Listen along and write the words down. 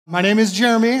My name is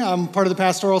Jeremy. I'm part of the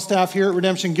pastoral staff here at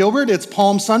Redemption Gilbert. It's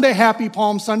Palm Sunday. Happy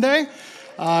Palm Sunday.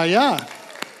 You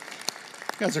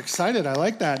guys are excited. I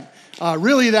like that.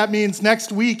 Really, that means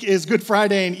next week is Good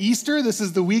Friday and Easter. This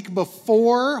is the week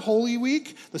before Holy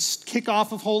Week, the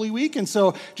kickoff of Holy Week. And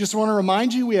so just want to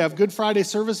remind you, we have Good Friday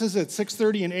services at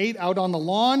 6:30 and 8 out on the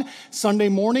lawn. Sunday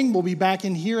morning, we'll be back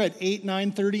in here at 8,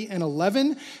 9:30, and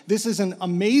 11. This is an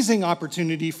amazing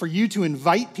opportunity for you to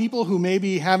invite people who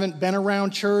maybe haven't been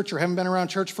around church or haven't been around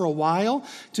church for a while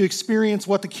to experience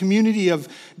what the community of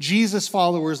Jesus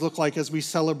followers look like as we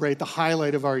celebrate the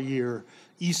highlight of our year,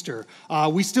 Easter.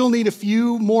 We still need a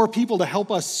few more people to help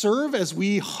us serve as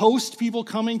we host people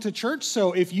coming to church.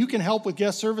 So if you can help with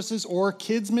guest services or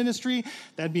kids ministry,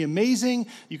 that'd be amazing.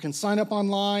 You can sign up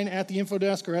online at the info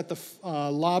desk or at the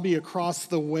lobby across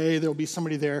the way. There'll be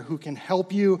somebody there who can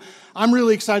help you. I'm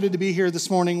really excited to be here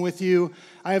this morning with you.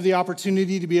 I have the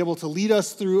opportunity to be able to lead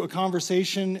us through a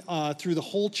conversation through the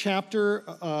whole chapter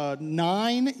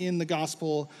 9 in the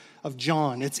Gospel of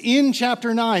John. It's in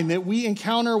chapter 9 that we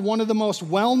encounter one of the most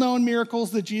well-known miracles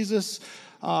that Jesus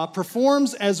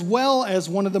performs, as well as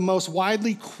one of the most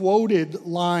widely quoted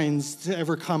lines to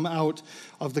ever come out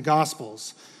of the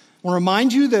Gospels. I want to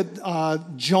remind you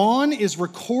that John is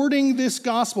recording this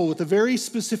gospel with a very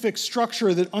specific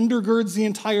structure that undergirds the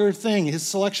entire thing. His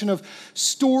selection of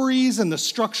stories and the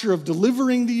structure of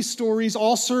delivering these stories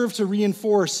all serve to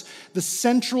reinforce the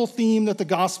central theme that the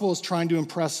gospel is trying to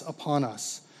impress upon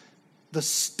us. The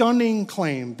stunning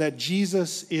claim that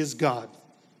Jesus is God.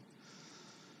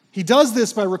 He does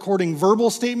this by recording verbal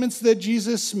statements that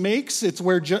Jesus makes. It's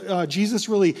where Jesus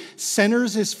really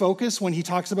centers his focus when he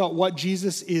talks about what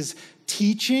Jesus is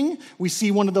teaching. We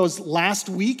see one of those last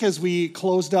week as we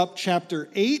closed up chapter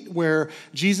 8, where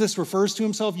Jesus refers to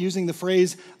himself using the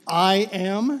phrase, "I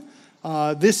am."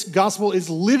 This gospel is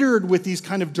littered with these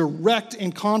kind of direct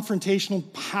and confrontational,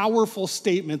 powerful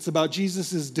statements about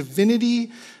Jesus'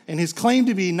 divinity and his claim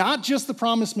to be not just the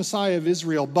promised Messiah of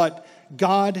Israel, but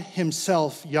God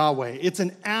himself, Yahweh. It's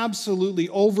an absolutely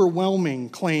overwhelming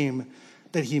claim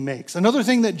that he makes. Another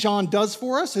thing that John does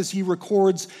for us is he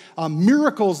records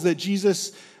miracles that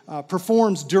Jesus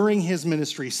performs during his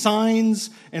ministry, signs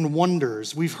and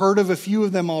wonders. We've heard of a few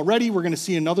of them already. We're going to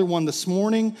see another one this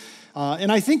morning.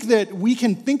 And I think that we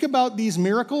can think about these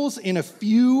miracles in a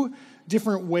few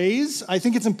different ways. I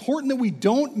think it's important that we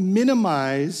don't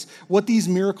minimize what these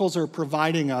miracles are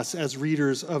providing us as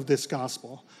readers of this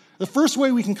gospel. The first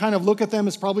way we can kind of look at them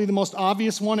is probably the most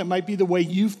obvious one. It might be the way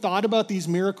you've thought about these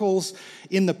miracles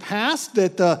in the past,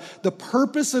 that the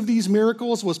purpose of these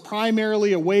miracles was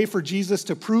primarily a way for Jesus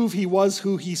to prove he was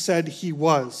who he said he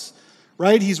was,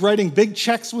 right? He's writing big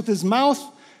checks with his mouth.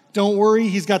 Don't worry,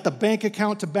 he's got the bank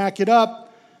account to back it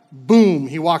up. Boom,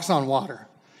 he walks on water.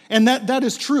 And that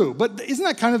is true. But isn't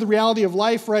that kind of the reality of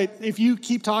life, right? If you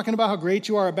keep talking about how great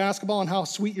you are at basketball and how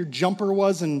sweet your jumper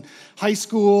was in high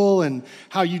school and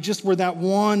how you just were that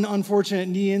one unfortunate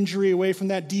knee injury away from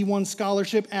that D1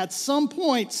 scholarship, at some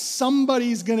point,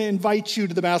 somebody's going to invite you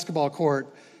to the basketball court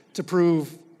to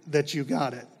prove that you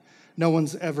got it. No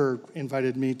one's ever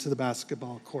invited me to the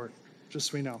basketball court,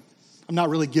 just so we know. I'm not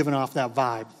really giving off that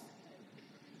vibe.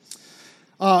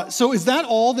 So is that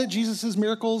all that Jesus'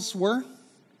 miracles were?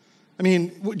 I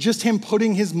mean, just him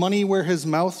putting his money where his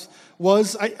mouth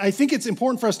was? I think it's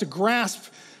important for us to grasp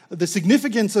the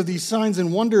significance of these signs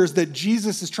and wonders that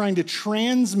Jesus is trying to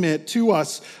transmit to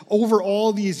us over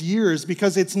all these years,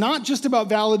 because it's not just about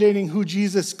validating who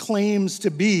Jesus claims to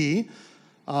be.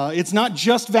 It's not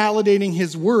just validating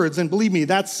his words, and believe me,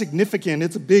 that's significant.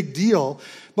 It's a big deal.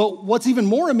 But what's even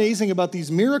more amazing about these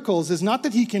miracles is not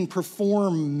that he can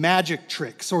perform magic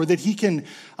tricks or that he can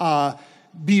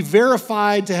be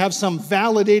verified to have some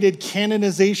validated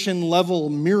canonization level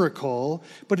miracle,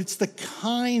 but it's the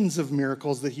kinds of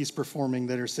miracles that he's performing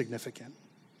that are significant.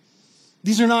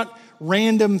 These are not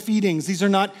random feedings. These are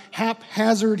not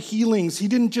haphazard healings. He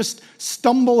didn't just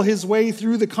stumble his way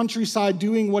through the countryside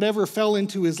doing whatever fell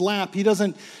into his lap. He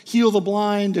doesn't heal the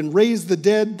blind and raise the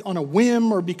dead on a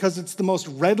whim or because it's the most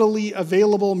readily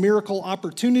available miracle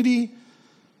opportunity.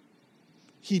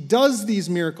 He does these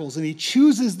miracles and he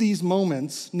chooses these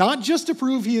moments, not just to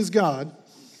prove he is God,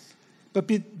 but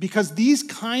because these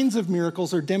kinds of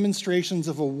miracles are demonstrations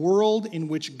of a world in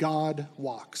which God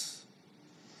walks.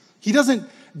 He doesn't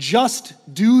just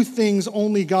do things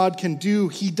only God can do.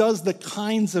 He does the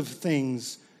kinds of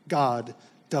things God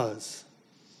does.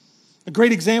 A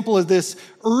great example of this,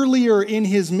 earlier in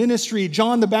his ministry,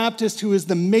 John the Baptist, who is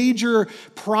the major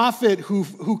prophet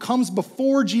who comes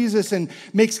before Jesus and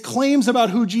makes claims about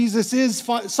who Jesus is,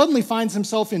 suddenly finds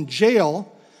himself in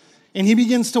jail. And he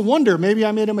begins to wonder, maybe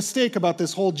I made a mistake about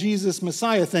this whole Jesus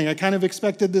Messiah thing. I kind of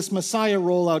expected this Messiah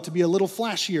rollout to be a little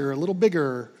flashier, a little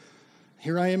bigger.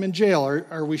 Here I am in jail.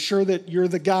 Are we sure that you're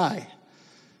the guy?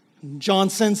 John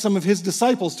sends some of his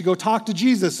disciples to go talk to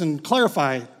Jesus and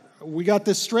clarify, we got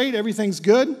this straight, everything's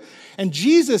good. And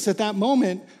Jesus at that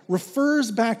moment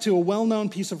refers back to a well-known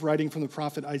piece of writing from the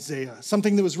prophet Isaiah,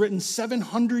 something that was written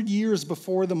 700 years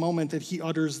before the moment that he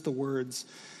utters the words.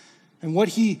 And what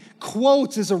he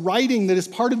quotes is a writing that is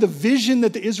part of the vision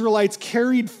that the Israelites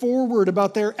carried forward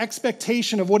about their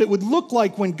expectation of what it would look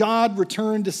like when God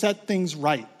returned to set things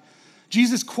right.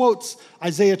 Jesus quotes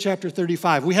Isaiah chapter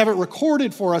 35. We have it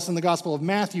recorded for us in the Gospel of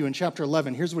Matthew in chapter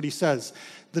 11. Here's what he says.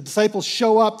 The disciples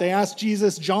show up. They ask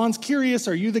Jesus, John's curious,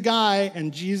 are you the guy?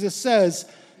 And Jesus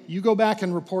says, you go back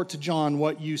and report to John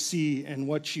what you see and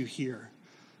what you hear.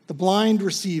 The blind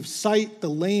receive sight, the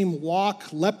lame walk,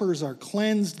 lepers are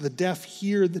cleansed, the deaf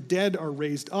hear, the dead are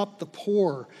raised up, the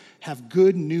poor have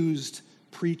good news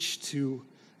preached to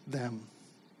them.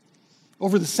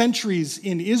 Over the centuries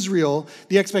in Israel,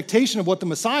 the expectation of what the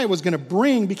Messiah was going to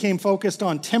bring became focused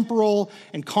on temporal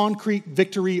and concrete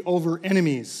victory over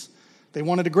enemies. They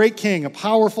wanted a great king, a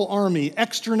powerful army,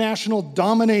 extranational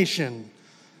domination.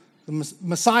 The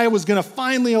Messiah was going to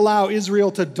finally allow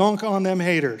Israel to dunk on them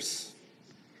haters.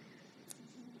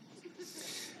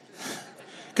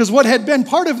 Because what had been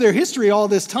part of their history all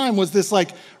this time was this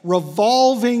like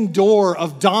revolving door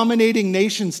of dominating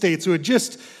nation states who had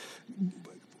just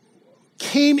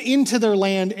came into their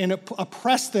land and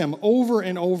oppressed them over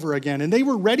and over again. And they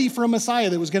were ready for a Messiah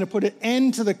that was going to put an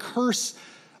end to the curse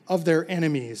of their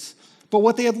enemies. But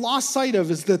what they had lost sight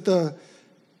of is that the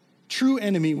true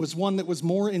enemy was one that was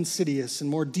more insidious and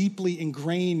more deeply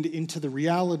ingrained into the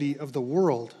reality of the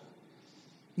world.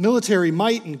 Military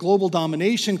might and global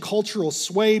domination, cultural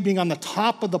sway, being on the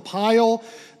top of the pile,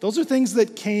 those are things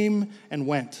that came and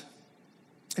went.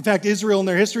 In fact, Israel in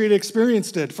their history had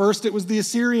experienced it. First, it was the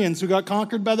Assyrians who got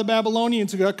conquered by the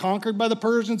Babylonians, who got conquered by the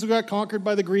Persians, who got conquered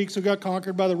by the Greeks, who got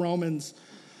conquered by the Romans.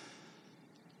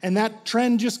 And that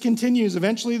trend just continues.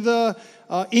 Eventually,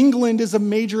 England is a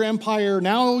major empire.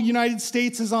 Now, United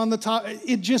States is on the top.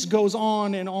 It just goes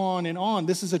on and on and on.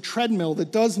 This is a treadmill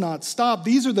that does not stop.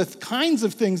 These are the kinds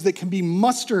of things that can be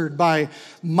mustered by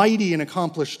mighty and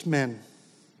accomplished men.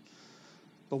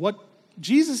 But what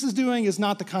Jesus is doing is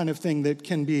not the kind of thing that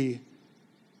can be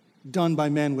done by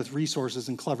men with resources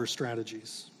and clever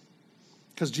strategies.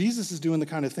 Because Jesus is doing the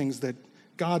kind of things that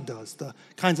God does, the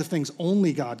kinds of things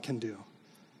only God can do.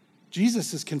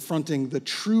 Jesus is confronting the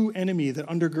true enemy that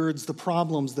undergirds the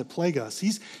problems that plague us.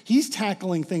 He's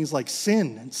tackling things like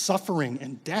sin and suffering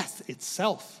and death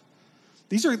itself.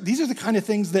 These are the kind of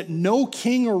things that no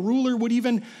king or ruler would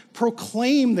even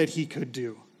proclaim that he could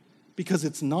do because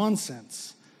it's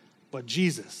nonsense. But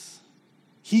Jesus,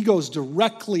 he goes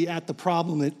directly at the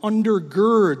problem that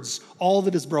undergirds all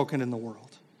that is broken in the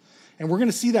world. And we're going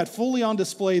to see that fully on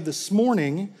display this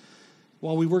morning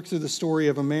while we work through the story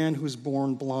of a man who's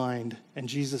born blind and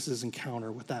Jesus'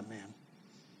 encounter with that man.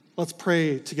 Let's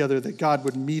pray together that God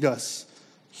would meet us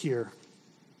here.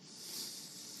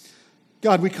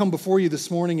 God, we come before you this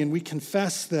morning and we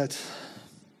confess that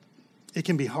it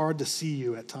can be hard to see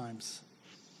you at times.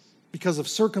 Because of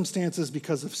circumstances,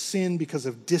 because of sin, because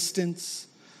of distance.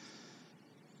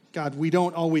 God, we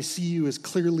don't always see you as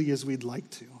clearly as we'd like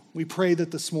to. We pray that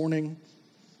this morning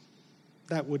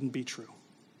that wouldn't be true.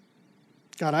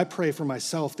 God, I pray for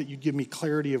myself that you'd give me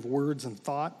clarity of words and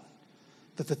thought,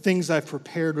 that the things I've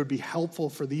prepared would be helpful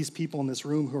for these people in this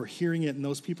room who are hearing it and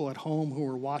those people at home who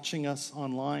are watching us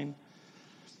online.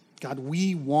 God,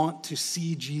 we want to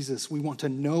see Jesus. We want to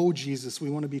know Jesus. We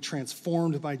want to be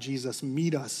transformed by Jesus.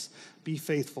 Meet us. Be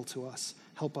faithful to us.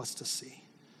 Help us to see.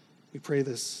 We pray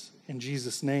this in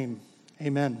Jesus' name.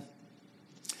 Amen.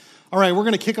 All right, we're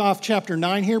going to kick off chapter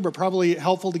 9 here, but probably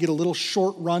helpful to get a little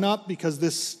short run up because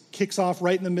this kicks off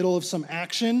right in the middle of some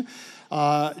action.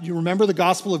 You remember the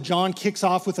Gospel of John kicks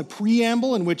off with a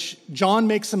preamble in which John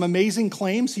makes some amazing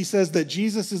claims. He says that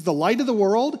Jesus is the light of the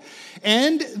world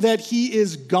and that he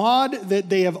is God that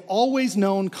they have always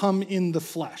known come in the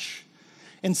flesh.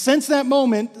 And since that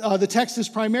moment, the text has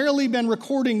primarily been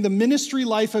recording the ministry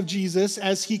life of Jesus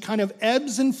as he kind of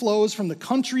ebbs and flows from the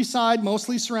countryside,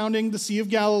 mostly surrounding the Sea of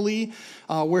Galilee,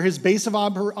 where his base of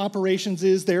operations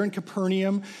is there in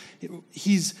Capernaum.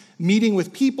 He's meeting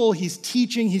with people, he's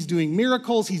teaching, he's doing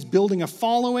miracles, he's building a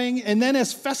following. And then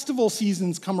as festival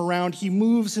seasons come around, he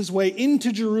moves his way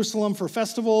into Jerusalem for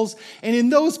festivals. And in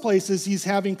those places, he's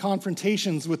having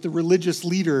confrontations with the religious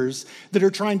leaders that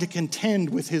are trying to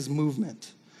contend with his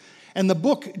movement. And the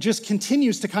book just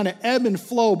continues to kind of ebb and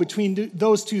flow between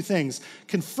those two things,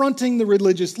 confronting the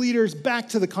religious leaders, back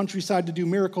to the countryside to do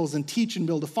miracles and teach and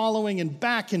build a following, and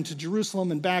back into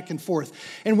Jerusalem and back and forth.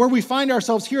 And where we find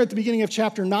ourselves here at the beginning of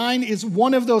chapter 9 is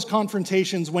one of those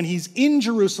confrontations when he's in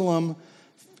Jerusalem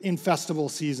in festival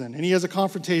season, and he has a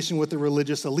confrontation with the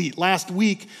religious elite. Last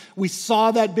week, we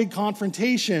saw that big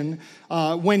confrontation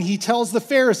when he tells the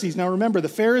Pharisees. Now remember, the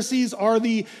Pharisees are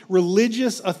the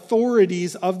religious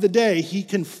authorities of the day. He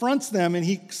confronts them, and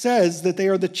he says that they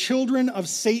are the children of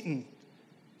Satan.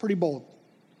 Pretty bold.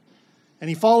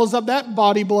 And he follows up that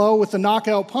body blow with a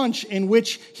knockout punch in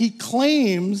which he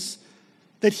claims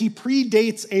that he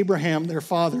predates Abraham, their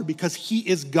father, because he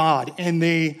is God, and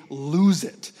they lose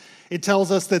it. It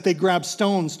tells us that they grab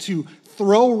stones to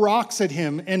throw rocks at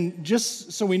him. And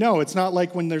just so we know, it's not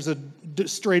like when there's a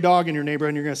stray dog in your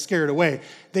neighborhood and you're going to scare it away.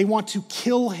 They want to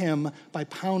kill him by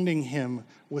pounding him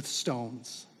with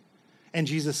stones. And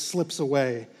Jesus slips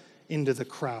away into the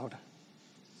crowd.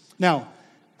 Now,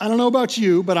 I don't know about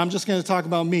you, but I'm just going to talk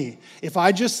about me. If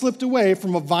I just slipped away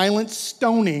from a violent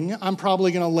stoning, I'm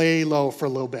probably going to lay low for a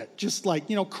little bit. Just like,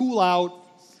 cool out.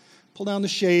 Pull down the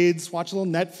shades, watch a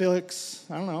little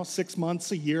Netflix, 6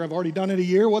 months, a year. I've already done it a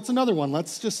year. What's another one?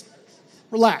 Let's just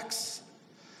relax.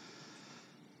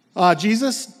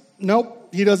 Jesus, nope,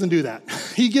 he doesn't do that.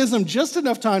 He gives them just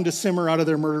enough time to simmer out of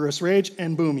their murderous rage,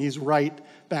 and boom, he's right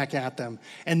back at them.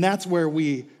 And that's where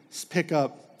we pick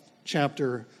up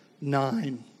chapter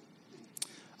 9.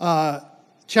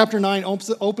 Chapter 9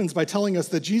 opens by telling us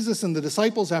that Jesus and the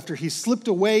disciples, after he slipped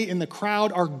away in the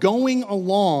crowd, are going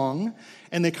along,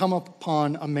 and they come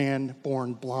upon a man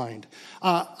born blind.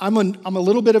 I'm a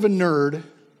little bit of a nerd,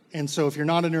 and so if you're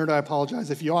not a nerd, I apologize.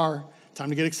 If you are, time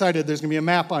to get excited. There's going to be a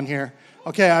map on here.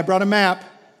 Okay, I brought a map.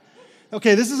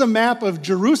 Okay, this is a map of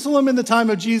Jerusalem in the time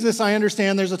of Jesus. I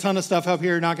understand there's a ton of stuff up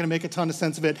here. Not going to make a ton of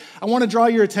sense of it. I want to draw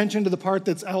your attention to the part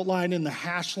that's outlined in the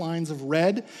hash lines of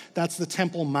red. That's the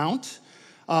Temple Mount.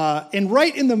 And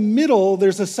right in the middle,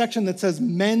 there's a section that says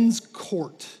men's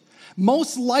court.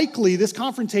 Most likely, this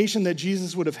confrontation that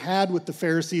Jesus would have had with the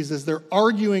Pharisees as they're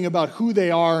arguing about who they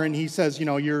are, and he says,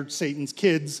 you're Satan's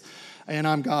kids, and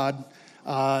I'm God.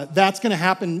 That's going to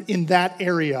happen in that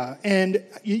area. And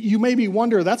you maybe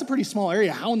wonder, that's a pretty small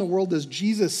area. How in the world does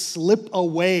Jesus slip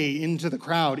away into the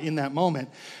crowd in that moment?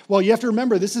 Well, you have to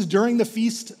remember, this is during the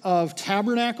Feast of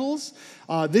Tabernacles.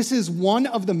 This is one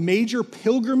of the major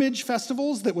pilgrimage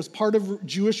festivals that was part of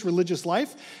Jewish religious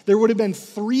life. There would have been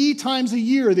 3 times a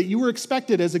year that you were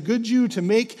expected as a good Jew to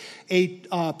make a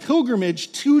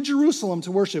pilgrimage to Jerusalem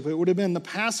to worship. It would have been the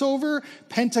Passover,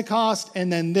 Pentecost,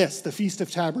 and then the Feast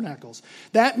of Tabernacles.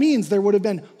 That means there would have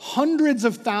been hundreds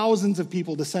of thousands of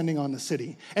people descending on the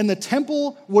city. And the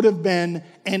temple would have been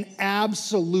an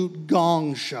absolute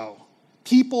gong show.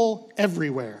 People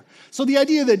everywhere. So the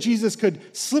idea that Jesus could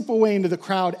slip away into the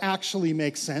crowd actually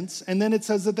makes sense. And then it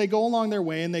says that they go along their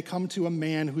way and they come to a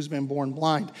man who's been born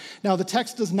blind. Now, the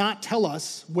text does not tell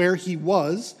us where he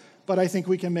was, but I think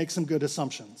we can make some good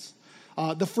assumptions.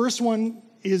 The first one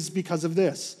is because of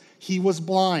this. He was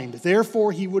blind.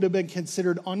 Therefore, he would have been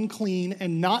considered unclean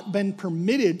and not been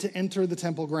permitted to enter the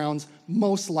temple grounds,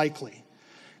 most likely.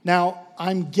 Now,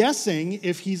 I'm guessing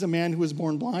if he's a man who was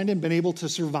born blind and been able to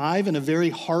survive in a very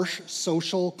harsh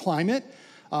social climate,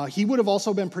 he would have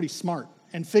also been pretty smart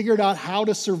and figured out how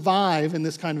to survive in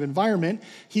this kind of environment.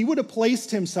 He would have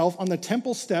placed himself on the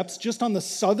temple steps, just on the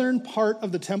southern part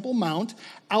of the Temple Mount,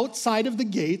 outside of the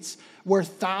gates, where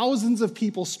thousands of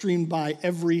people streamed by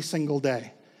every single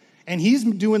day. And he's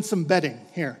doing some betting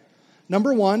here.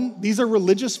 Number one, these are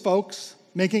religious folks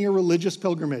making a religious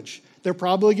pilgrimage. They're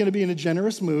probably going to be in a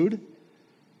generous mood.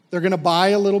 They're going to buy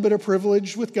a little bit of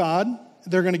privilege with God.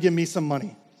 They're going to give me some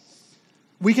money.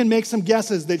 We can make some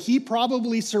guesses that he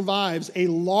probably survives a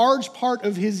large part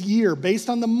of his year based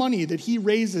on the money that he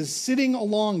raises sitting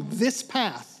along this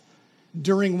path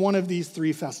during one of these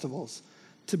 3 festivals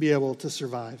to be able to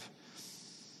survive.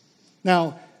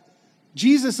 Now,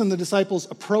 Jesus and the disciples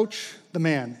approach the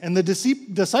man, and the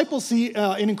disciples see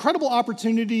an incredible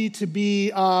opportunity to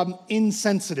be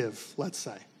insensitive, let's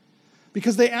say,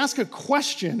 because they ask a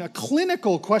question, a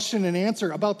clinical question and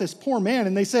answer about this poor man,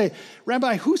 and they say,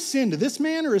 Rabbi, who sinned, this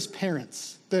man or his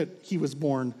parents, that he was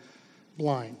born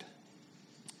blind?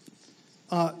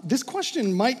 This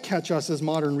question might catch us as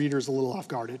modern readers a little off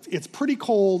guard. It's pretty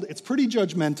cold, it's pretty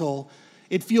judgmental,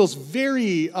 it feels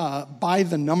very by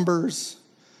the numbers.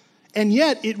 And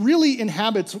yet, it really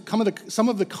inhabits some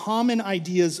of the common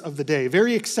ideas of the day,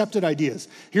 very accepted ideas.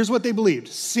 Here's what they believed.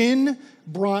 Sin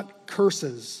brought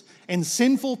curses, and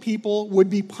sinful people would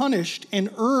be punished and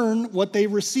earn what they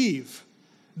receive.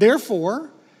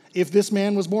 Therefore, If this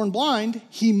man was born blind,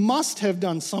 he must have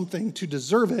done something to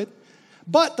deserve it.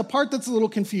 But the part that's a little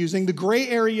confusing, the gray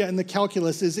area in the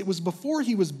calculus, is it was before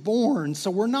he was born,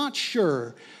 so we're not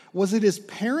sure. Was it his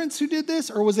parents who did this,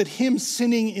 or was it him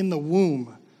sinning in the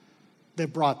womb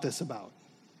that brought this about?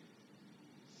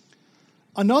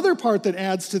 Another part that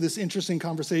adds to this interesting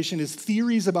conversation is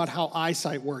theories about how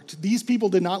eyesight worked. These people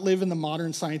did not live in the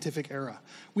modern scientific era.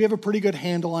 We have a pretty good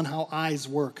handle on how eyes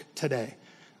work today.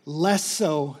 Less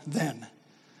so then.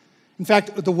 In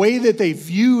fact, the way that they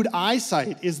viewed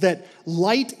eyesight is that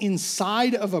light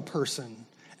inside of a person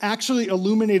actually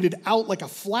illuminated out like a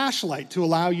flashlight to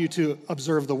allow you to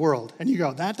observe the world. And you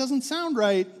go, that doesn't sound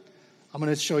right. I'm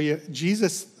going to show you.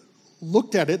 Jesus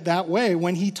looked at it that way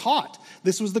when he taught.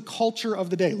 This was the culture of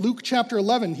the day. Luke chapter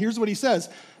 11, here's what he says.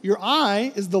 Your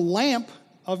eye is the lamp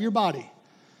of your body.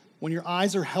 When your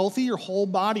eyes are healthy, your whole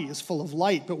body is full of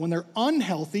light. But when they're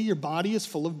unhealthy, your body is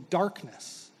full of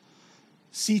darkness.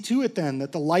 See to it then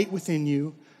that the light within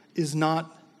you is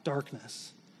not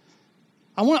darkness.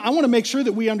 I want to make sure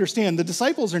that we understand the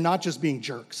disciples are not just being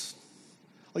jerks.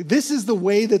 Like, this is the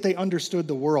way that they understood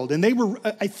the world. And they were,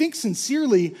 I think,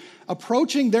 sincerely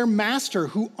approaching their master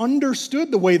who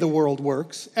understood the way the world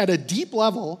works at a deep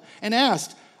level and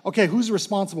asked, okay, who's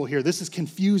responsible here? This is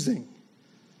confusing.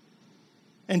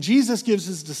 And Jesus gives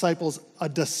his disciples a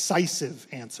decisive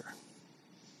answer.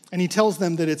 And he tells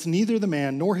them that it's neither the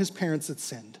man nor his parents that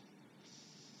sinned.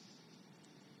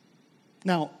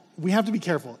 Now, we have to be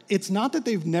careful. It's not that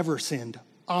they've never sinned.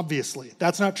 Obviously,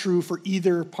 that's not true for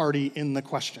either party in the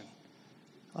question.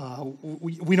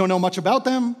 We don't know much about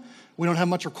them. We don't have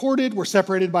much recorded. We're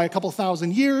separated by a couple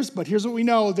thousand years, but here's what we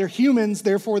know. They're humans,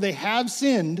 therefore they have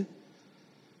sinned.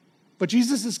 But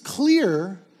Jesus is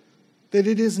clear that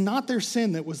it is not their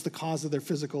sin that was the cause of their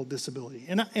physical disability.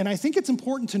 And I think it's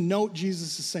important to note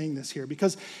Jesus is saying this here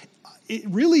because it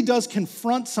really does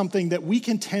confront something that we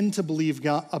can tend to believe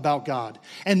about God.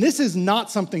 And this is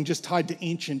not something just tied to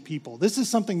ancient people. This is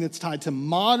something that's tied to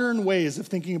modern ways of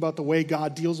thinking about the way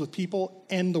God deals with people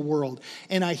and the world.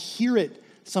 And I hear it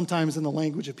sometimes in the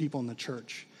language of people in the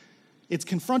church. It's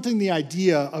confronting the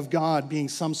idea of God being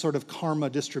some sort of karma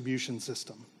distribution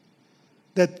system.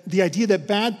 That the idea that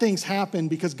bad things happen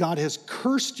because God has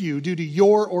cursed you due to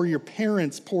your or your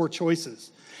parents' poor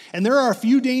choices. And there are a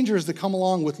few dangers that come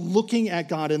along with looking at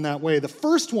God in that way. The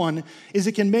first one is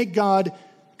it can make God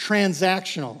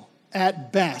transactional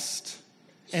at best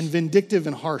and vindictive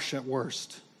and harsh at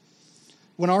worst.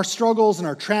 When our struggles and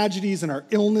our tragedies and our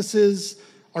illnesses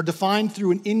are defined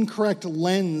through an incorrect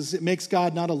lens, it makes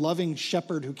God not a loving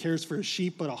shepherd who cares for his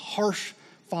sheep, but a harsh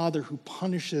father who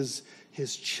punishes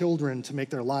his children to make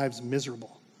their lives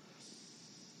miserable.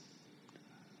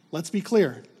 Let's be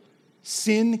clear.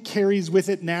 Sin carries with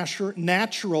it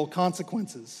natural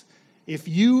consequences. If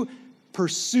you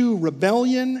pursue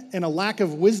rebellion and a lack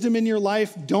of wisdom in your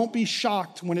life, don't be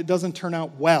shocked when it doesn't turn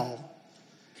out well.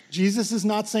 Jesus is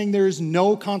not saying there is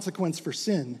no consequence for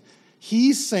sin.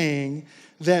 He's saying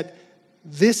that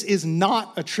this is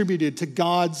not attributed to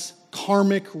God's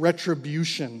karmic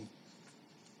retribution.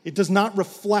 It does not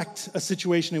reflect a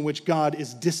situation in which God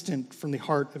is distant from the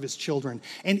heart of his children.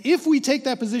 And if we take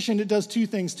that position, it does two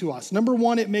things to us. Number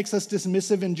one, it makes us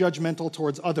dismissive and judgmental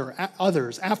towards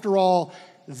others. After all,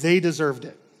 they deserved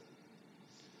it.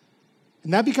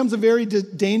 And that becomes a very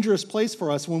dangerous place for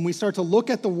us when we start to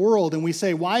look at the world and we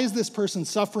say, why is this person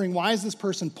suffering? Why is this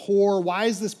person poor? Why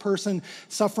is this person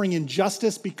suffering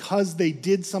injustice? Because they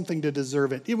did something to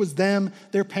deserve it. It was them,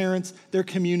 their parents, their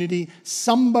community.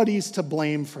 Somebody's to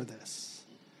blame for this.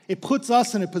 It puts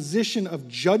us in a position of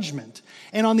judgment.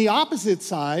 And on the opposite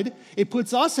side, it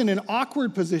puts us in an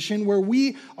awkward position where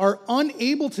we are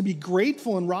unable to be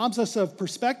grateful and robs us of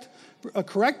a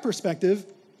correct perspective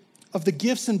of the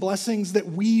gifts and blessings that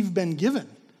we've been given.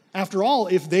 After all,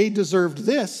 if they deserved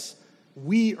this,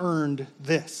 we earned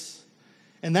this.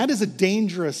 And that is a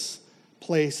dangerous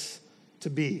place to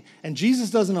be. And Jesus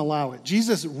doesn't allow it.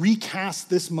 Jesus recasts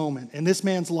this moment in this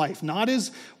man's life, not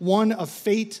as one of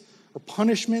fate or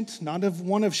punishment, not of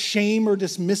one of shame or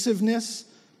dismissiveness,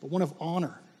 but one of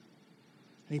honor.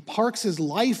 And he parks his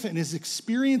life and his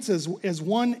experience as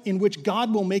one in which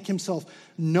God will make himself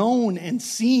known and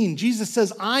seen. Jesus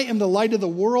says, I am the light of the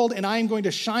world, and I am going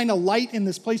to shine a light in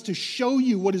this place to show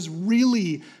you what is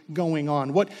really going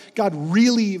on, what God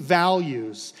really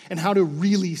values, and how to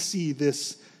really see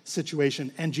this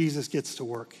situation. And Jesus gets to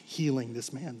work healing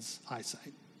this man's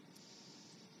eyesight.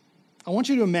 I want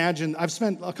you to imagine, I've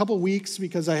spent a couple weeks,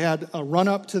 because I had a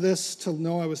run-up to this to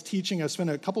know I was teaching, I've spent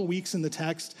a couple weeks in the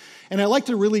text, and I like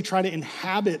to really try to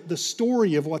inhabit the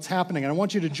story of what's happening. And I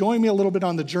want you to join me a little bit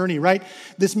on the journey, right?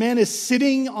 This man is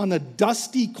sitting on a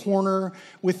dusty corner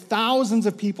with thousands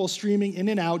of people streaming in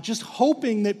and out, just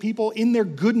hoping that people in their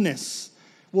goodness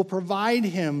will provide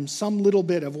him some little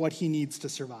bit of what he needs to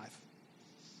survive.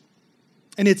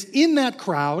 And it's in that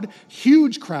crowd,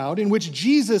 huge crowd, in which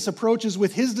Jesus approaches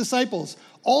with his disciples,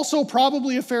 also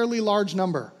probably a fairly large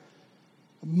number.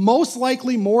 Most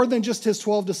likely more than just his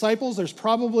 12 disciples. There's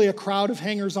probably a crowd of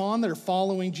hangers-on that are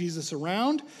following Jesus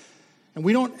around. And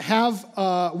we don't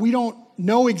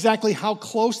know exactly how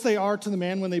close they are to the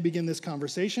man when they begin this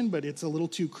conversation, but it's a little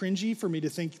too cringy for me to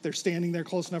think they're standing there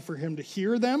close enough for him to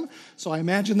hear them. So I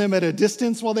imagine them at a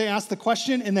distance while they ask the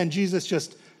question, and then Jesus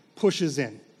just pushes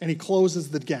in. And he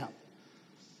closes the gap.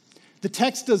 The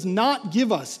text does not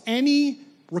give us any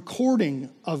recording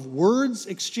of words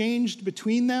exchanged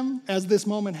between them as this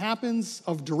moment happens,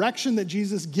 of direction that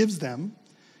Jesus gives them.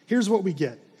 Here's what we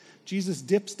get. Jesus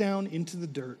dips down into the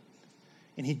dirt,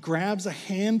 and he grabs a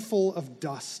handful of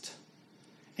dust,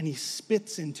 and he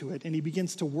spits into it, and he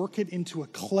begins to work it into a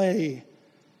clay,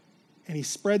 and he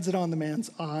spreads it on the man's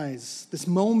eyes. This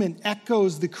moment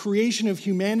echoes the creation of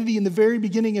humanity in the very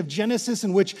beginning of Genesis,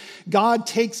 in which God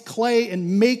takes clay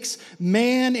and makes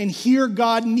man, and here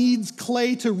God needs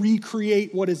clay to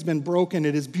recreate what has been broken.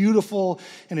 It is beautiful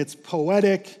and it's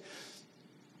poetic.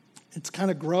 It's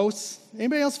kind of gross.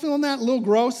 Anybody else feeling that? A little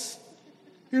gross?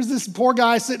 Here's this poor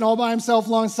guy sitting all by himself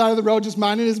along the side of the road, just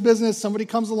minding his business. Somebody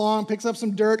comes along, picks up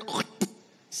some dirt,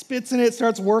 spits in it,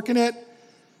 starts working it.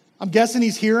 I'm guessing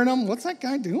he's hearing them. What's that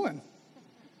guy doing?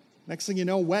 Next thing you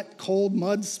know, wet, cold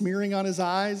mud smearing on his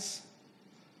eyes.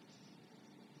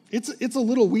 It's a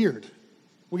little weird.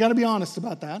 We got to be honest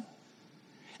about that.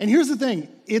 And here's the thing.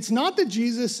 It's not that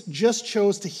Jesus just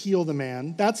chose to heal the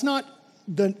man. That's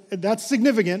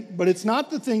significant, but it's not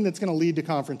the thing that's going to lead to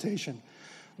confrontation.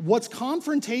 What's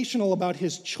confrontational about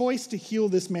his choice to heal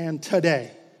this man today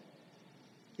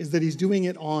is that he's doing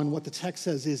it on what the text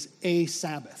says is a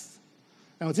Sabbath.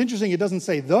 Now, it's interesting, it doesn't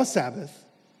say the Sabbath.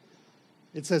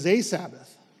 It says a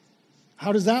Sabbath.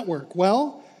 How does that work?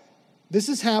 Well, this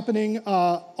is happening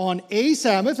on a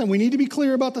Sabbath, and we need to be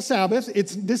clear about the Sabbath.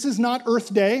 This is not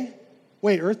Earth Day.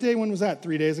 Wait, Earth Day, when was that?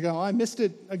 3 days ago? I missed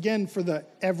it again for the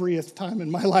everyth time in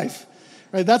my life.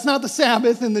 Right? That's not the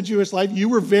Sabbath in the Jewish life. You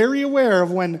were very aware of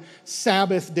when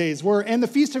Sabbath days were. And the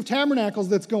Feast of Tabernacles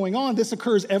that's going on, this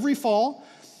occurs every fall.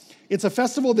 It's a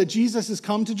festival that Jesus has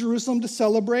come to Jerusalem to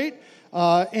celebrate.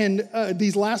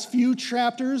 These last few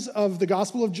chapters of the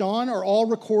Gospel of John are all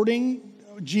recording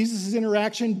Jesus'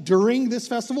 interaction during this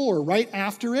festival or right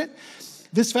after it.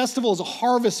 This festival is a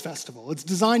harvest festival. It's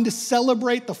designed to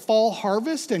celebrate the fall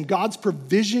harvest and God's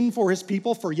provision for his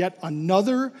people for yet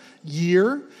another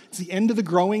year. It's the end of the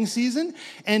growing season.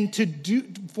 And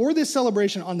for this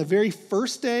celebration, on the very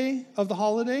first day of the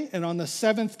holiday and on the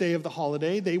seventh day of the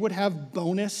holiday, they would have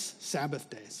bonus Sabbath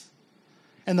days.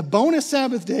 And the bonus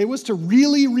Sabbath day was to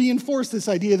really reinforce this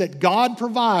idea that God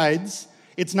provides.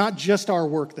 It's not just our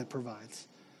work that provides.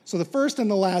 So the first and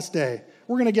the last day,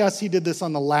 we're going to guess he did this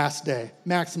on the last day.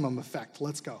 Maximum effect.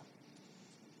 Let's go.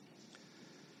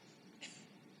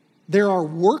 There are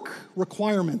work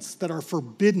requirements that are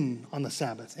forbidden on the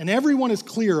Sabbath, and everyone is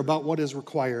clear about what is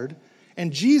required.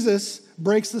 And Jesus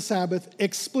breaks the Sabbath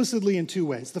explicitly in two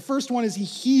ways. The first one is he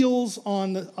heals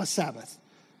on a Sabbath.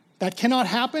 That cannot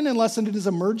happen unless it is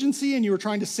emergency and you are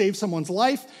trying to save someone's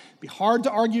life. It'd be hard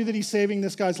to argue that he's saving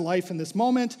this guy's life in this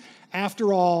moment.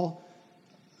 After all,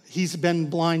 he's been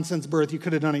blind since birth. You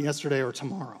could have done it yesterday or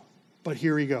tomorrow. But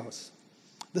here he goes.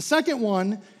 The second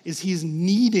one is he's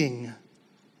kneading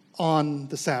on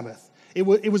the Sabbath. It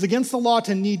was against the law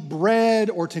to knead bread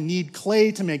or to knead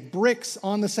clay to make bricks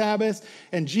on the Sabbath.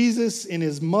 And Jesus, in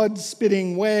his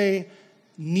mud-spitting way,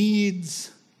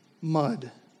 kneads mud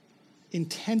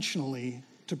intentionally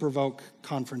to provoke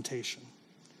confrontation.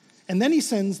 And then he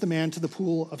sends the man to the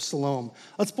pool of Siloam.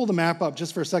 Let's pull the map up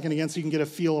just for a second again so you can get a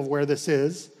feel of where this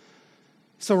is.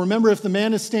 So remember, if the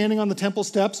man is standing on the temple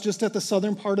steps just at the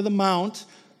southern part of the mount,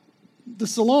 the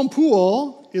Siloam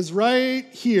pool is right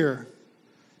here.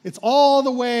 It's all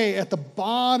the way at the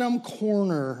bottom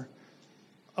corner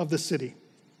of the city.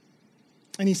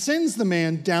 And he sends the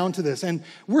man down to this. And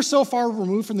we're so far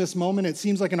removed from this moment, it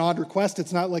seems like an odd request.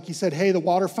 It's not like he said, hey, the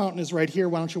water fountain is right here.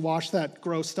 Why don't you wash that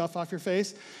gross stuff off your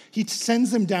face? He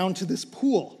sends them down to this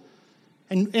pool.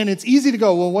 And it's easy to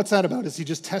go, well, what's that about? Is he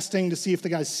just testing to see if the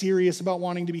guy's serious about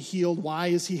wanting to be healed? Why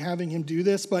is he having him do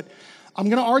this? But I'm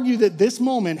going to argue that this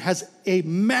moment has a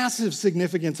massive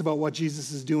significance about what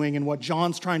Jesus is doing and what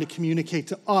John's trying to communicate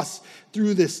to us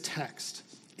through this text.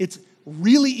 It's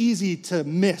really easy to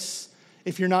miss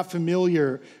if you're not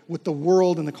familiar with the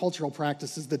world and the cultural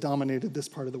practices that dominated this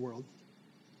part of the world.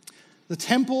 The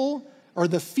temple, or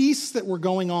the feasts that were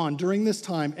going on during this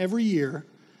time every year,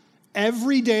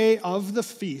 every day of the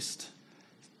feast,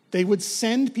 they would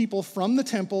send people from the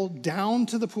temple down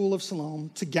to the pool of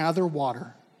Siloam to gather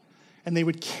water. And they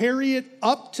would carry it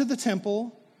up to the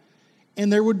temple,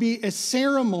 and there would be a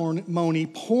ceremony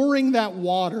pouring that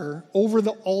water over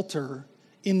the altar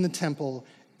in the temple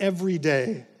every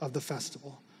day of the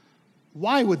festival.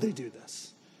 Why would they do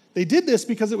this? They did this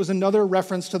because it was another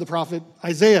reference to the prophet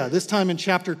Isaiah. This time in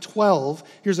chapter 12,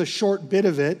 here's a short bit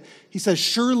of it. He says,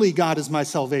 "Surely God is my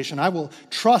salvation. I will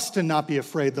trust and not be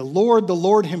afraid. The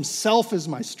Lord himself is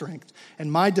my strength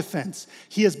and my defense.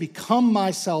 He has become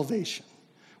my salvation.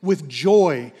 With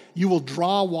joy, you will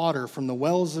draw water from the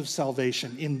wells of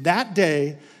salvation. In that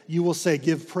day, you will say,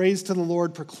 'Give praise to the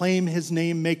Lord, proclaim his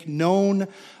name, make known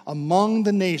among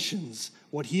the nations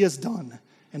what he has done,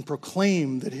 and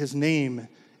proclaim that his name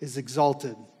is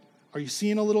exalted.'" Are you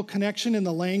seeing a little connection in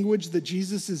the language that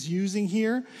Jesus is using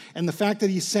here and the fact that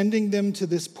he's sending them to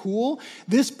this pool?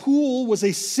 This pool was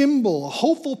a symbol, a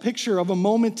hopeful picture of a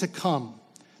moment to come.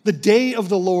 The day of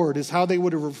the Lord is how they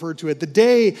would have referred to it. The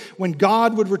day when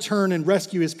God would return and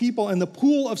rescue his people. And the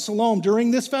pool of Siloam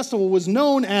during this festival was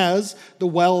known as the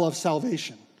well of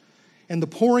salvation. And the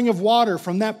pouring of water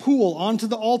from that pool onto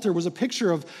the altar was a picture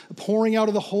of the pouring out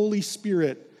of the Holy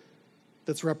Spirit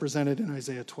that's represented in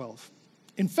Isaiah 12.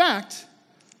 In fact,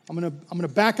 I'm going to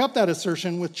back up that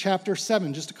assertion with chapter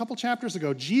 7. Just a couple chapters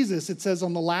ago, Jesus, it says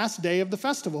on the last day of the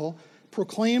festival,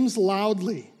 proclaims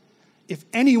loudly, "If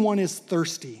anyone is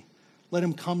thirsty, let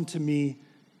him come to me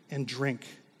and drink."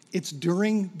 It's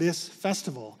during this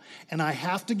festival. And I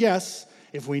have to guess,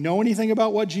 if we know anything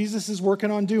about what Jesus is working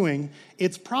on doing,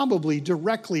 it's probably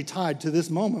directly tied to this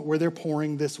moment where they're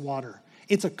pouring this water.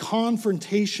 It's a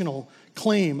confrontational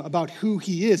claim about who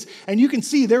he is. And you can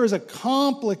see there is a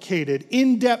complicated,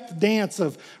 in-depth dance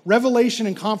of revelation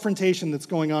and confrontation that's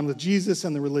going on with Jesus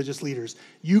and the religious leaders.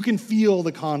 You can feel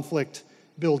the conflict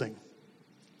building.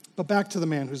 But back to the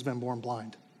man who's been born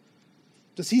blind.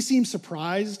 Does he seem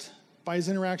surprised by his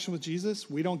interaction with Jesus?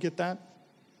 We don't get that.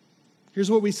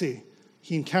 Here's what we see.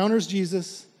 He encounters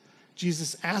Jesus.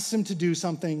 Jesus asks him to do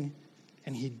something,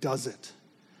 and he does it.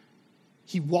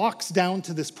 He walks down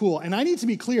to this pool. And I need to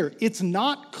be clear, it's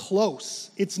not close.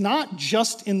 It's not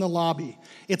just in the lobby.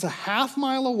 It's a half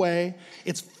mile away.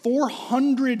 It's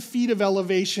 400 feet of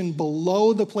elevation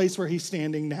below the place where he's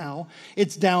standing now.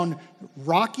 It's down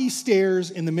rocky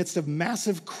stairs in the midst of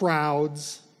massive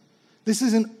crowds. This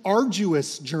is an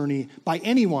arduous journey by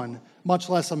anyone, much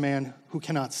less a man who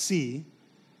cannot see.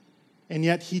 And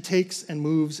yet he takes and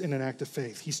moves in an act of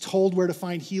faith. He's told where to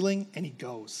find healing, and he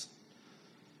goes.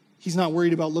 He's not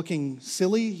worried about looking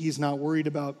silly. He's not worried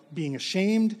about being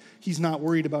ashamed. He's not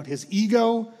worried about his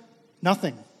ego.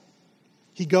 Nothing.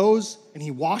 He goes and he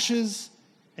washes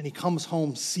and he comes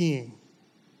home seeing.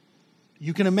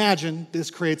 You can imagine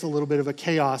this creates a little bit of a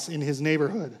chaos in his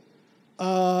neighborhood.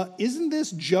 Isn't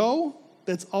this Joe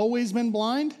that's always been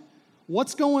blind?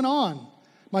 What's going on?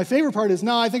 My favorite part is,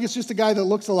 no, I think it's just a guy that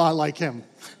looks a lot like him.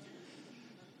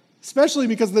 Especially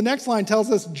because the next line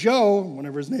tells us Joe,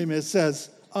 whatever his name is,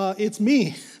 says, "It's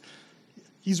me."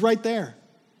 He's right there.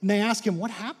 And they ask him,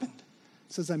 "What happened?"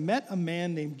 He says, "I met a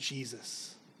man named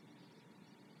Jesus.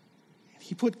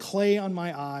 He put clay on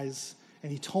my eyes,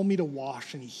 and he told me to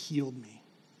wash, and he healed me."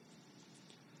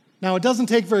 Now, it doesn't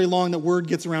take very long that word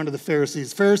gets around to the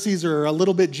Pharisees. Pharisees are a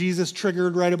little bit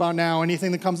Jesus-triggered right about now.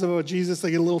 Anything that comes about Jesus,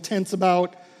 they get a little tense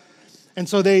about. And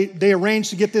so they arrange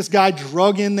to get this guy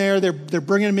drug in there. They're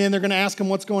bringing him in. They're going to ask him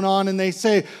what's going on. And they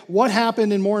say, what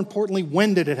happened? And more importantly,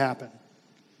 when did it happen?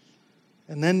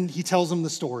 And then he tells them the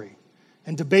story.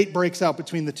 And debate breaks out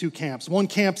between the two camps. One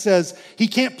camp says, he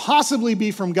can't possibly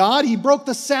be from God. He broke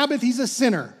the Sabbath. He's a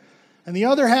sinner. And the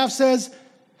other half says,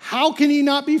 how can he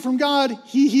not be from God?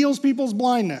 He heals people's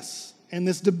blindness. And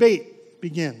this debate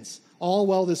begins. All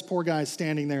while this poor guy is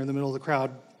standing there in the middle of the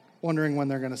crowd, wondering when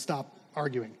they're going to stop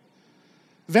arguing.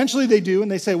 Eventually they do,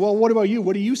 and they say, well, what about you?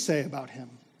 What do you say about him?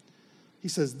 He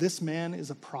says, this man is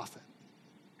a prophet.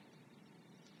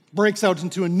 Breaks out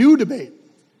into a new debate.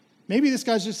 Maybe this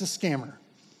guy's just a scammer.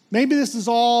 Maybe this is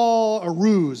all a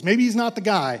ruse. Maybe he's not the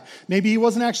guy. Maybe he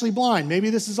wasn't actually blind. Maybe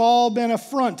this has all been a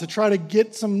front to try to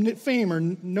get some fame or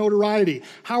notoriety.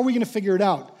 How are we going to figure it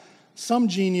out? Some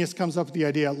genius comes up with the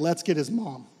idea, let's get his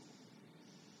mom.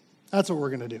 That's what we're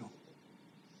going to do.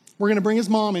 We're going to bring his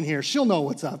mom in here. She'll know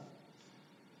what's up.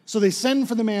 So they send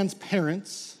for the man's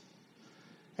parents,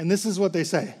 and this is what they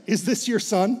say. Is this your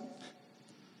son?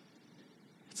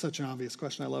 It's such an obvious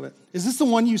question. I love it. Is this the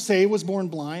one you say was born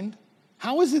blind?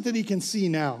 How is it that he can see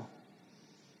now?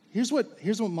 Here's what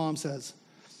mom says.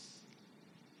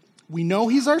 We know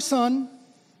he's our son.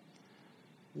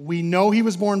 We know he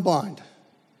was born blind.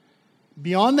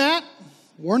 Beyond that,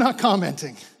 we're not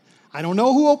commenting. I don't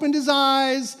know who opened his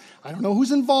eyes. I don't know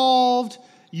who's involved.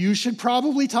 You should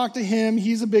probably talk to him.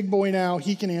 He's a big boy now.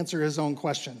 He can answer his own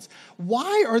questions.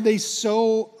 Why are they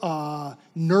so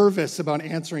nervous about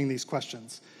answering these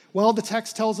questions? Well, the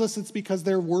text tells us it's because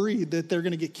they're worried that they're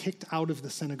going to get kicked out of the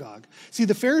synagogue. See,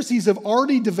 the Pharisees have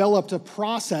already developed a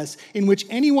process in which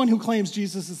anyone who claims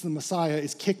Jesus is the Messiah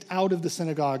is kicked out of the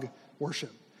synagogue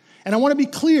worship. And I want to be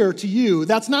clear to you,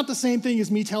 that's not the same thing as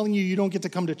me telling you don't get to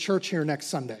come to church here next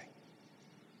Sunday.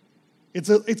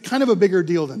 It's kind of a bigger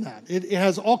deal than that. It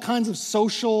has all kinds of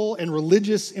social and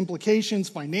religious implications,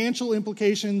 financial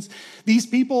implications. These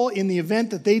people, in the event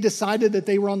that they decided that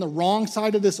they were on the wrong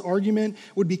side of this argument,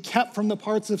 would be kept from the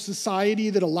parts of society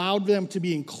that allowed them to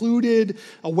be included,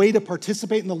 a way to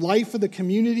participate in the life of the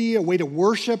community, a way to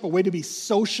worship, a way to be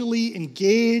socially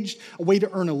engaged, a way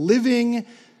to earn a living.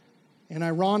 And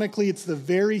ironically, it's the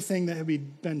very thing that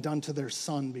had been done to their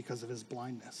son because of his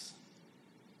blindness.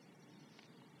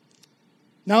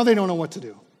 Now they don't know what to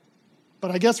do.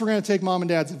 But I guess we're going to take mom and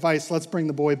dad's advice. Let's bring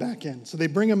the boy back in. So they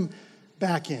bring him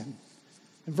back in.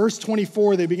 In verse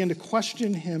 24, they begin to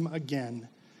question him again.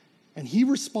 And he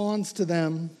responds to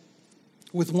them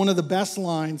with one of the best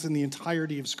lines in the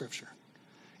entirety of Scripture.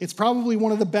 It's probably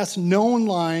one of the best known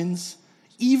lines,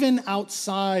 even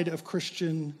outside of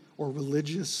Christian or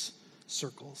religious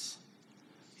circles.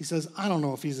 He says, I don't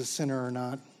know if he's a sinner or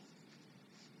not.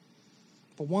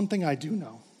 But one thing I do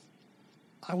know.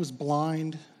 I was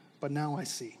blind, but now I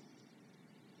see.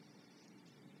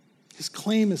 His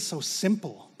claim is so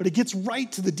simple, but it gets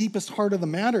right to the deepest heart of the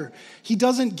matter. He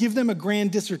doesn't give them a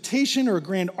grand dissertation or a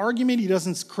grand argument. He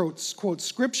doesn't quote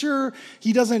scripture.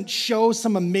 He doesn't show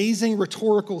some amazing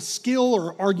rhetorical skill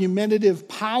or argumentative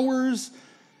powers.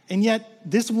 And yet,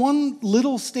 this one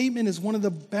little statement is one of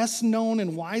the best known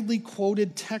and widely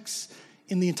quoted texts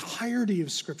in the entirety of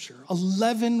Scripture.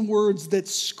 11 words that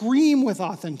scream with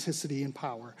authenticity and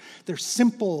power. They're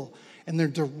simple and they're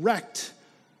direct.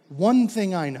 One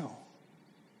thing I know,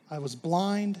 I was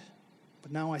blind,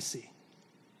 but now I see.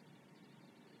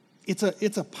 It's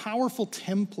a powerful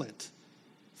template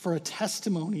for a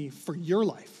testimony for your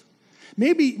life.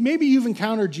 Maybe you've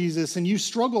encountered Jesus and you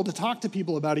struggle to talk to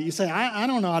people about it. You say, I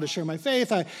don't know how to share my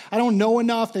faith. I don't know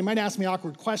enough. They might ask me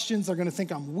awkward questions. They're going to think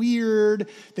I'm weird.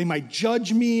 They might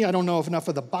judge me. I don't know enough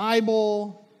of the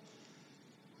Bible.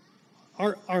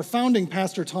 Our founding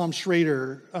pastor, Tom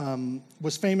Schrader,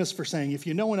 was famous for saying, if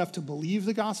you know enough to believe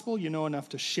the gospel, you know enough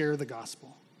to share the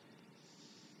gospel.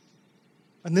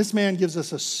 And this man gives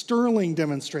us a sterling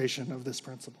demonstration of this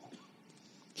principle.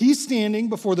 He's standing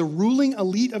before the ruling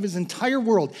elite of his entire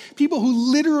world, people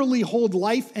who literally hold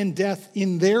life and death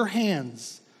in their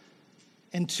hands.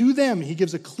 And to them, he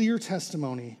gives a clear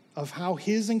testimony of how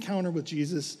his encounter with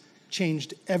Jesus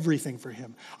changed everything for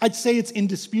him. I'd say it's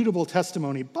indisputable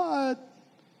testimony, but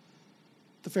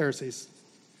the Pharisees,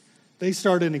 they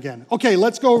start in again. Okay,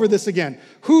 let's go over this again.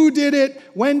 Who did it?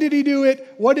 When did he do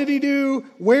it? What did he do?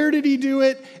 Where did he do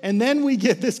it? And then we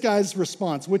get this guy's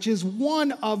response, which is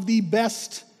one of the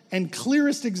best and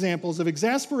clearest examples of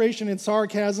exasperation and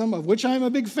sarcasm, of which I'm a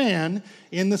big fan,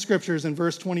 in the Scriptures in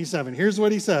verse 27. Here's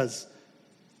what he says.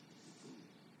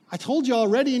 I told you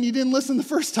already and you didn't listen the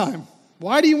first time.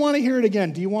 Why do you want to hear it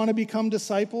again? Do you want to become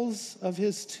disciples of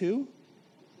his too?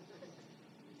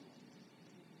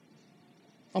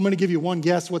 I'm going to give you one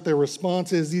guess what their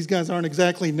response is. These guys aren't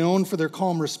exactly known for their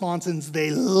calm responses.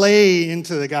 They lay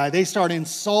into the guy. They start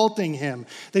insulting him.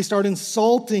 They start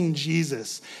insulting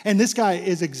Jesus. And this guy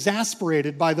is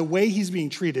exasperated by the way he's being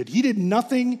treated. He did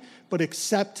nothing but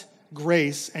accept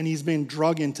grace, and he's been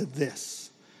drug into this.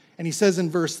 And he says in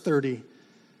verse 30,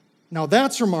 now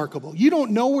that's remarkable. You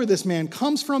don't know where this man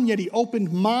comes from, yet he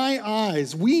opened my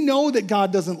eyes. We know that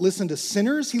God doesn't listen to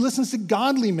sinners. He listens to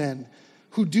godly men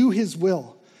who do his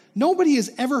will. Nobody has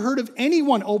ever heard of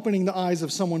anyone opening the eyes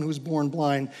of someone who's born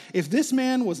blind. If this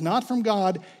man was not from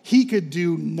God, he could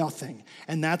do nothing.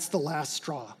 And that's the last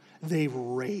straw. They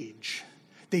rage.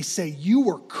 They say, you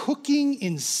were cooking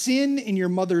in sin in your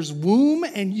mother's womb,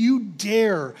 and you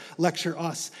dare lecture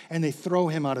us. And they throw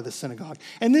him out of the synagogue.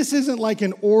 And this isn't like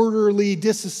an orderly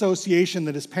disassociation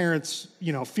that his parents,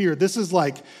 feared. This is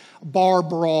like bar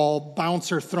brawl,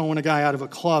 bouncer throwing a guy out of a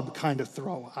club kind of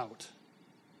throw out.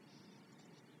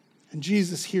 And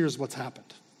Jesus hears what's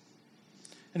happened.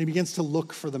 and he begins to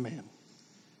look for the man.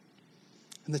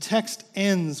 And the text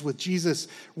ends with Jesus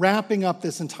wrapping up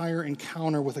this entire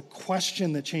encounter with a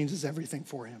question that changes everything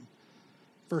for him.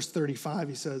 Verse 35,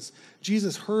 he says,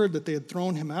 Jesus heard that they had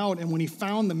thrown him out, and when he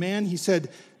found the man, he said,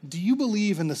 "Do you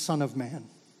believe in the Son of Man?"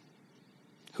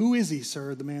 "Who is he,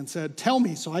 sir?" the man said. "Tell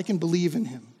me so I can believe in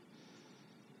him."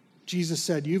 Jesus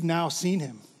said, "You've now seen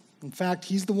him. In fact,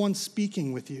 he's the one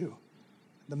speaking with you."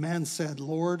 The man said,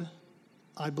 "Lord,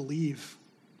 I believe."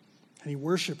 And he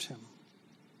worshiped him.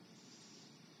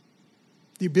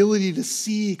 The ability to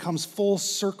see comes full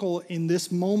circle in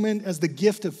this moment as the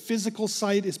gift of physical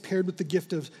sight is paired with the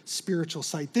gift of spiritual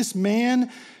sight. This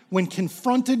man, when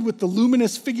confronted with the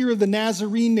luminous figure of the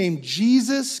Nazarene named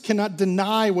Jesus, cannot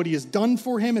deny what he has done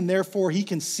for him, and therefore he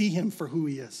can see him for who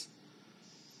he is.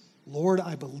 "Lord,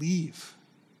 I believe."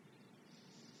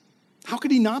 How could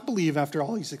he not believe after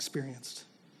all he's experienced?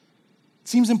 It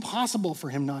seems impossible for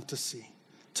him not to see,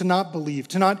 to not believe,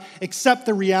 to not accept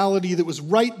the reality that was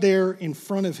right there in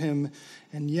front of him.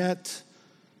 And yet,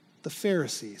 the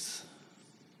Pharisees,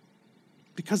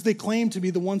 because they claim to be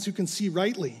the ones who can see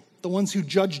rightly, the ones who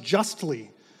judge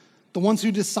justly, the ones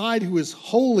who decide who is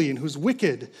holy and who's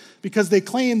wicked, because they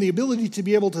claim the ability to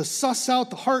be able to suss out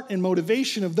the heart and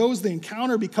motivation of those they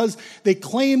encounter, because they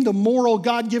claim the moral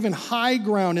God-given high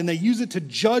ground and they use it to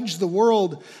judge the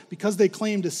world, because they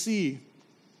claim to see,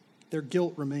 their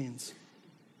guilt remains.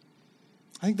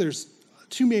 I think there's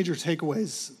two major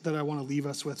takeaways that I want to leave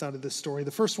us with out of this story.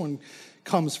 The first one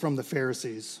comes from the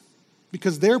Pharisees,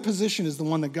 because their position is the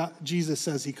one that Jesus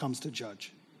says he comes to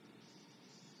judge.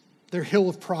 Their hill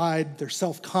of pride, their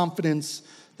self-confidence,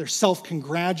 their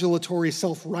self-congratulatory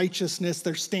self-righteousness,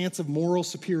 their stance of moral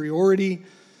superiority,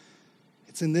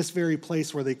 it's in this very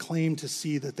place where they claim to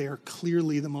see that they are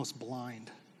clearly the most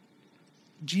blind.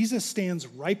 Jesus stands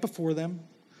right before them.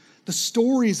 The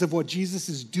stories of what Jesus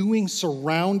is doing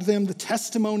surround them. The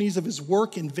testimonies of his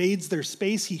work invades their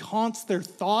space. He haunts their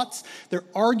thoughts. Their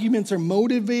arguments are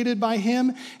motivated by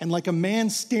him. And like a man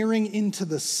staring into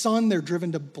the sun, they're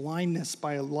driven to blindness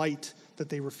by a light that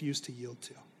they refuse to yield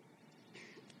to.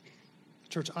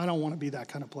 Church, I don't want to be that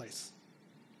kind of place.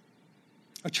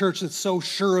 A church that's so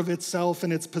sure of itself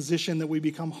and its position that we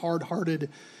become hard-hearted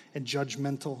and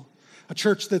judgmental. A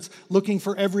church that's looking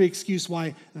for every excuse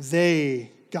why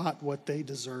they got what they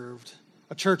deserved.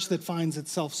 A church that finds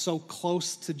itself so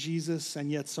close to Jesus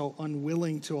and yet so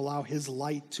unwilling to allow his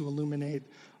light to illuminate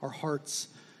our hearts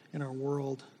and our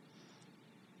world.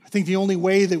 I think the only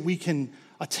way that we can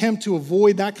attempt to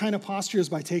avoid that kind of posture is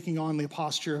by taking on the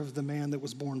posture of the man that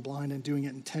was born blind and doing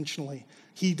it intentionally.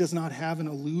 He does not have an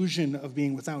illusion of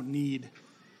being without need.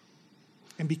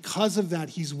 And because of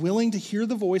that, he's willing to hear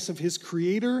the voice of his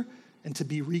Creator and to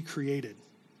be recreated.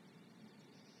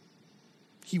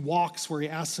 He walks where he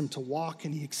asks him to walk,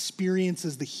 and he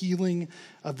experiences the healing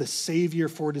of the Savior,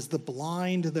 for it is the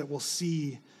blind that will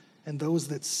see, and those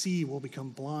that see will become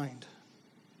blind.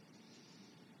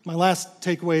 My last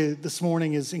takeaway this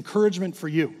morning is encouragement for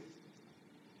you.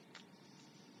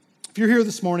 If you're here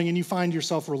this morning and you find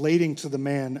yourself relating to the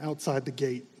man outside the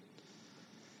gate,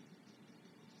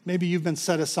 maybe you've been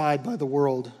set aside by the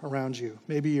world around you.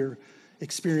 Maybe you're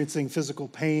experiencing physical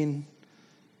pain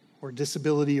or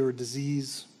disability or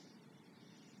disease.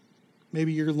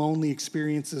 Maybe your lonely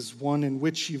experience is one in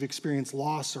which you've experienced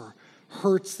loss or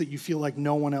hurts that you feel like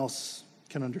no one else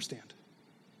can understand.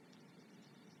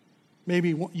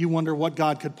 Maybe you wonder what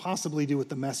God could possibly do with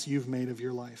the mess you've made of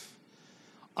your life.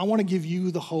 I want to give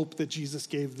you the hope that Jesus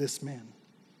gave this man.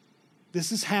 This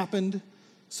has happened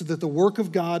so that the work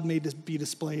of God may be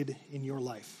displayed in your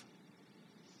life.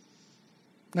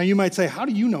 Now you might say, how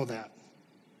do you know that?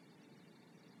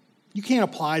 You can't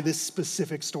apply this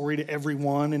specific story to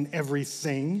everyone and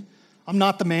everything. I'm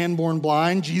not the man born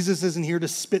blind. Jesus isn't here to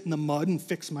spit in the mud and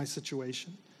fix my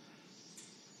situation.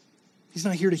 He's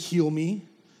not here to heal me.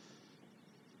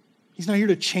 He's not here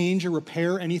to change or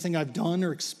repair anything I've done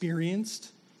or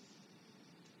experienced.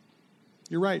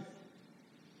 You're right.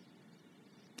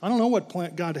 I don't know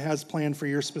what God has planned for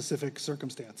your specific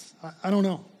circumstance. I don't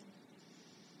know.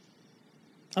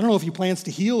 I don't know if he plans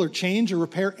to heal or change or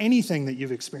repair anything that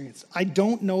you've experienced. I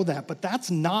don't know that, but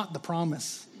that's not the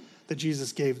promise that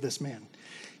Jesus gave this man.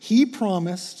 He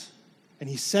promised, and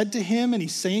he said to him, and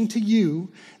he's saying to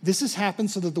you, this has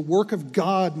happened so that the work of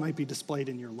God might be displayed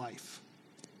in your life.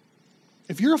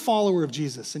 If you're a follower of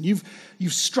Jesus and you've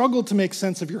struggled to make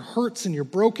sense of your hurts and your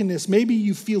brokenness, maybe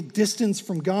you feel distance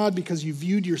from God because you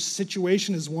viewed your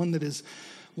situation as one that is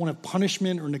one of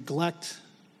punishment or neglect,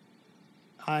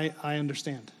 I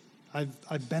understand.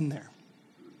 I've been there.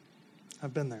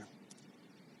 I've been there.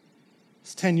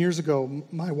 10 years ago,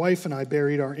 my wife and I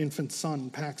buried our infant son,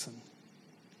 Paxson.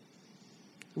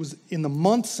 It was in the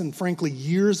months and frankly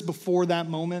years before that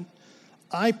moment,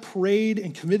 I prayed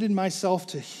and committed myself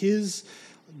to his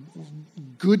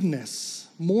goodness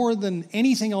more than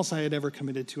anything else I had ever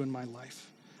committed to in my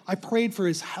life. I prayed for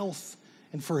his health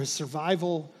and for his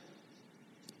survival,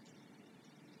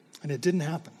 and it didn't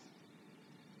happen.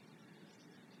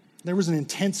 There was an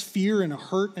intense fear and a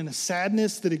hurt and a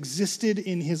sadness that existed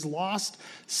in his loss,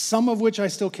 some of which I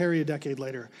still carry a decade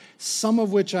later, some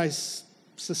of which I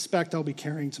suspect I'll be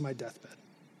carrying to my deathbed.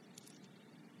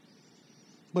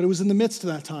 But it was in the midst of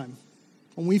that time,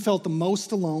 when we felt the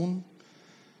most alone,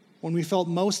 when we felt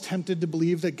most tempted to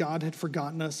believe that God had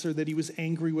forgotten us or that he was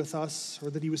angry with us or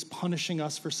that he was punishing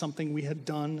us for something we had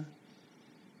done,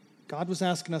 God was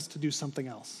asking us to do something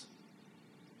else.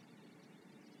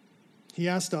 He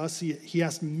asked us, he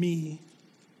asked me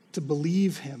to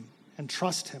believe him and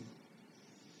trust him.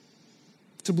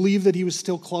 To believe that he was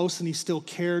still close and he still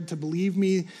cared. To believe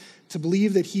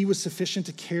that he was sufficient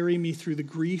to carry me through the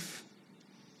grief.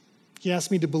 He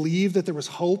asked me to believe that there was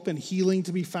hope and healing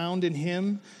to be found in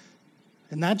him.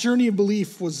 And that journey of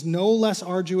belief was no less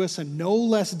arduous and no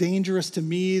less dangerous to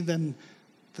me than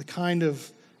the kind of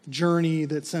journey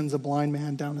that sends a blind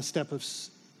man down a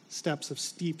steps of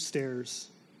steep stairs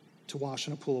to wash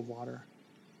in a pool of water.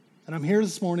 And I'm here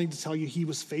this morning to tell you he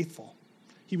was faithful.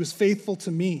 He was faithful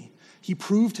to me. He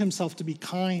proved himself to be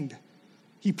kind.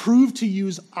 He proved to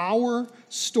use our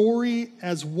story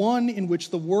as one in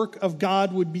which the work of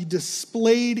God would be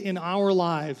displayed in our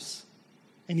lives.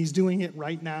 And he's doing it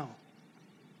right now.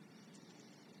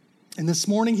 And this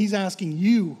morning he's asking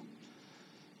you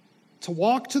to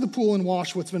walk to the pool and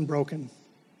wash what's been broken.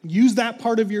 Use that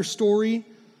part of your story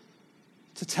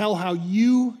to tell how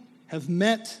you have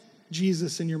met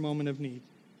Jesus in your moment of need.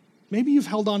 Maybe you've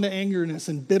held on to angerness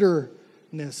and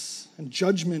bitterness and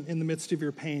judgment in the midst of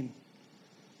your pain.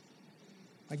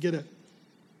 I get it.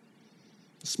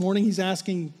 This morning he's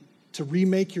asking to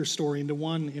remake your story into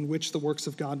one in which the works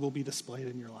of God will be displayed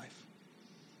in your life.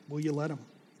 Will you let him?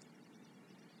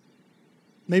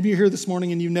 Maybe you're here this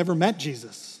morning and you've never met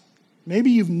Jesus.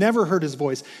 Maybe you've never heard his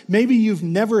voice. Maybe you've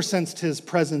never sensed his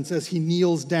presence as he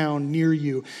kneels down near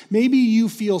you. Maybe you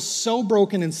feel so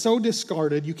broken and so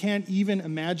discarded you can't even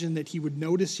imagine that he would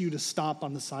notice you to stop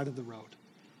on the side of the road.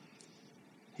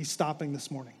 He's stopping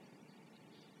this morning.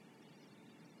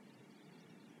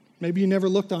 Maybe you never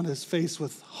looked on his face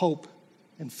with hope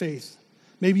and faith.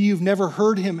 Maybe you've never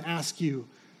heard him ask you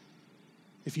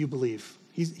if you believe.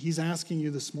 He's asking you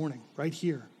this morning, right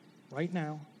here, right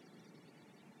now.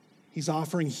 He's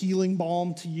offering healing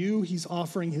balm to you. He's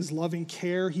offering his loving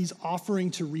care. He's offering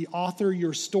to reauthor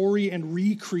your story and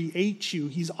recreate you.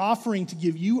 He's offering to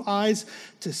give you eyes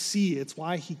to see. It's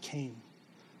why he came,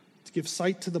 to give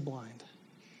sight to the blind.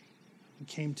 He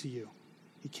came to you.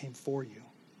 He came for you.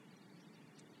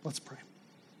 Let's pray.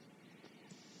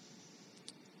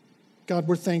 God,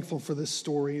 we're thankful for this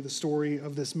story, the story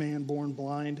of this man born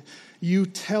blind. You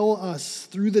tell us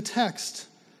through the text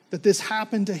that this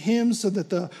happened to him so that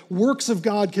the works of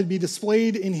God could be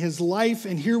displayed in his life.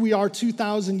 And here we are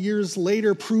 2,000 years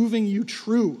later proving you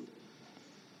true.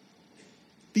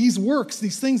 These works,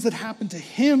 these things that happened to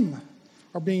him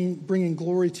are bringing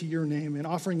glory to your name and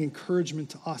offering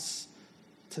encouragement to us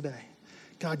today.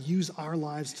 God, use our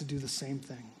lives to do the same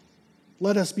thing.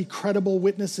 Let us be credible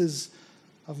witnesses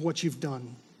of what you've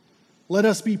done. Let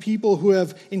us be people who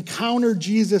have encountered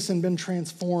Jesus and been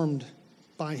transformed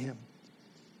by him.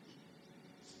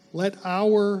 Let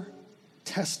our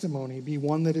testimony be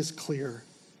one that is clear.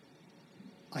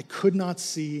 I could not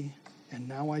see, and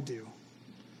now I do.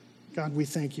 God, we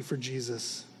thank you for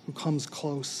Jesus, who comes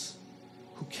close,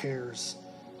 who cares,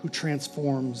 who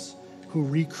transforms, who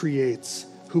recreates,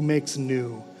 who makes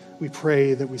new. We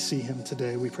pray that we see him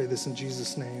today. We pray this in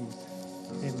Jesus' name.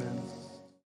 Amen.